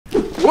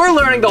we're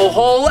learning the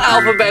whole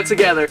alphabet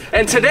together.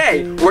 And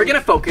today, we're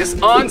gonna focus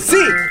on C.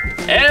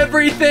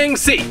 Everything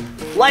C.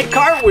 Like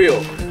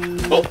cartwheel.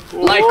 Oh,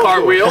 like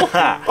cartwheel.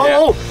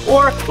 Oh,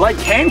 or like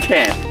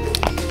can-can.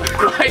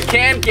 Like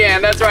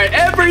can-can, that's right.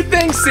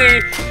 Everything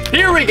C.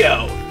 Here we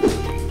go.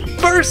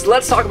 First,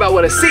 let's talk about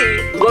what a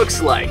C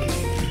looks like.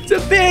 It's a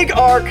big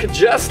arc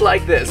just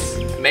like this.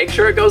 Make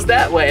sure it goes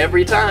that way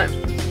every time.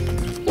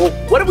 Well,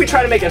 what if we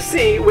try to make a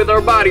C with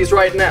our bodies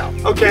right now?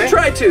 Okay. You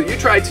try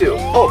to.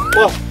 Oh,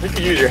 well, you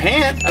can use your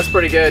hand. That's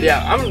pretty good,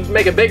 yeah. I'm gonna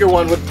make a bigger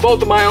one with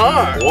both of my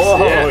arms. Whoa,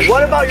 Yeah.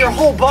 what about your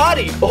whole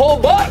body? The whole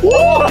butt.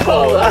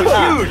 Whoa, That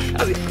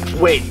was huge.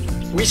 Wait,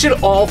 we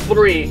should all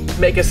three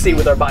make a C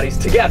with our bodies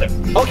together.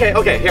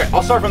 Okay, here,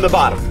 I'll start from the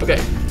bottom.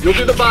 Okay, you'll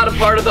do the bottom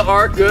part of the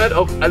arc, good.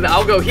 Oh, and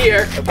I'll go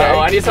here. Okay. Oh,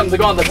 I need something to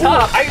go on the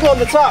top. I can go on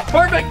the top.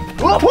 Perfect.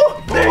 Whoa,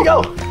 there you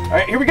go. All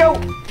right, here we go.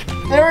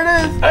 There it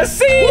is. A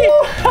C!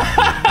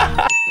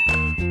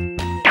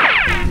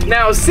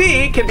 Now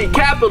C can be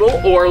capital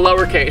or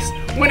lowercase.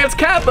 When it's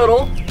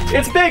capital,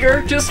 it's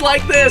bigger, just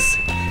like this.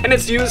 And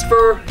it's used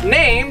for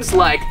names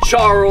like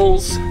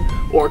Charles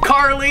or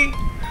Carly.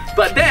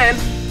 But then,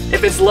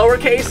 if it's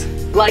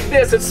lowercase, like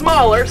this, it's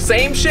smaller,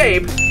 same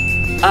shape.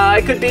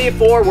 It could be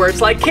for words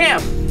like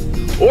camp,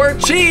 or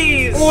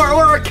cheese,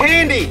 Or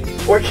candy.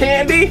 or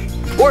candy,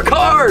 or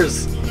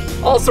cars.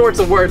 All sorts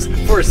of words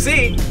for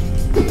C.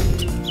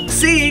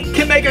 C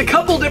can make a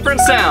couple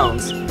different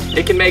sounds.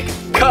 It can make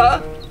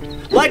K,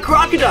 Like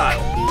crocodile.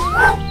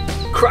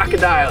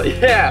 crocodile,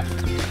 yeah.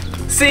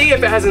 C,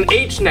 if it has an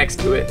H next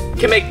to it,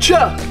 can make Ch,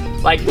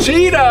 like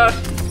cheetah.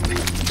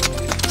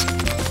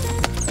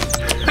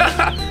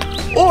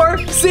 Or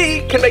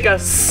C can make a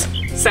S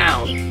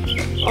sound.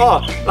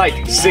 Oh,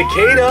 like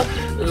cicada.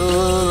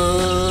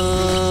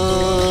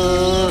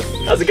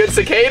 That's a good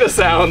cicada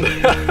sound.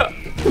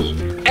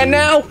 And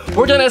now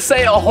we're gonna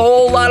say a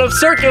whole lot of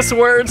circus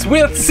words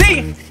with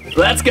C.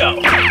 Let's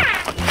go.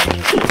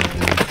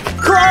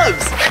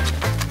 Clubs.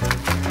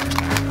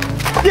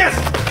 Yes.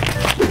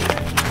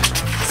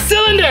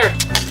 Cylinder.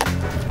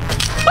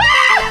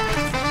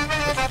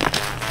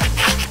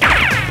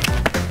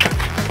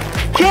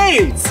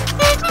 Canes.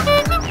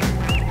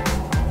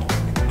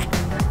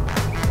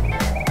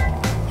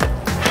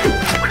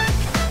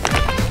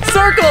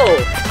 Circle.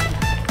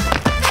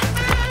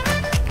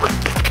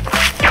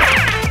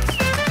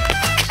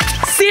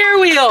 Steer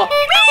wheel.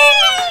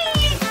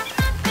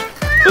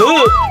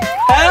 Ooh,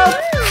 help.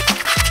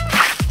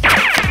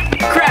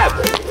 Crab.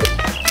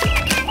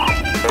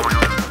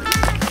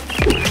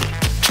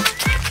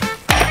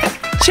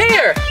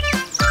 Chair.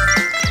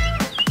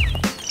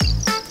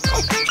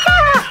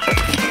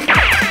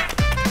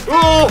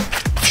 Oh,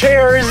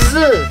 chairs.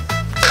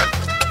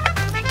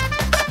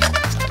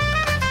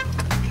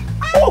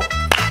 Oh.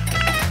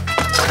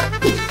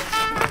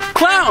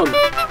 Clown.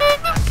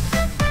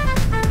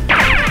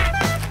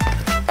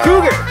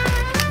 Cougar.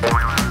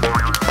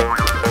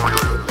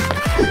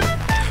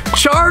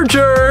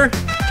 Charger.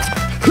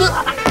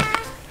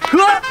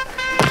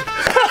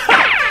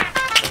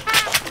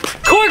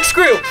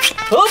 Corkscrew.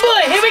 Oh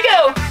boy, here we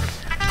go.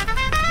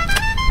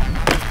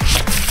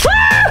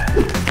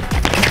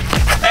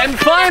 And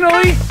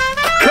finally,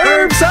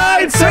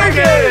 Curbside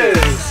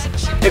Circus.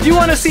 If you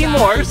want to see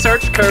more,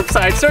 search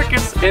Curbside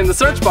Circus in the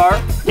search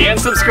bar and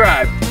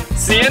subscribe.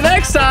 See you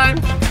next time.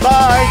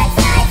 Bye.